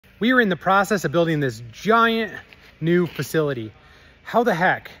We are in the process of building this giant new facility. How the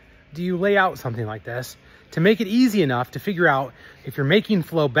heck do you lay out something like this to make it easy enough to figure out if you're making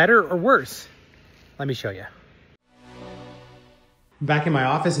flow better or worse? Let me show you. Back in my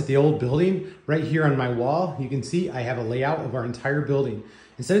office at the old building, right here on my wall, you can see I have a layout of our entire building.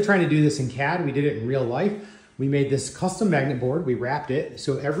 Instead of trying to do this in CAD, we did it in real life. We made this custom magnet board, we wrapped it,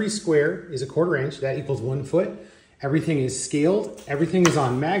 so every square is a 1/4 inch, that equals 1 foot. Everything is scaled, everything is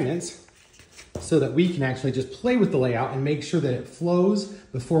on magnets, so that we can actually just play with the layout and make sure that it flows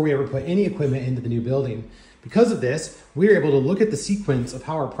before we ever put any equipment into the new building. Because of this, we're able to look at the sequence of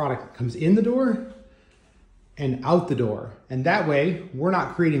how our product comes in the door and out the door. And that way, we're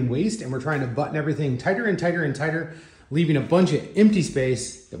not creating waste and we're trying to button everything tighter and tighter and tighter, leaving a bunch of empty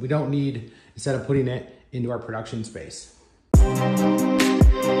space that we don't need instead of putting it into our production space.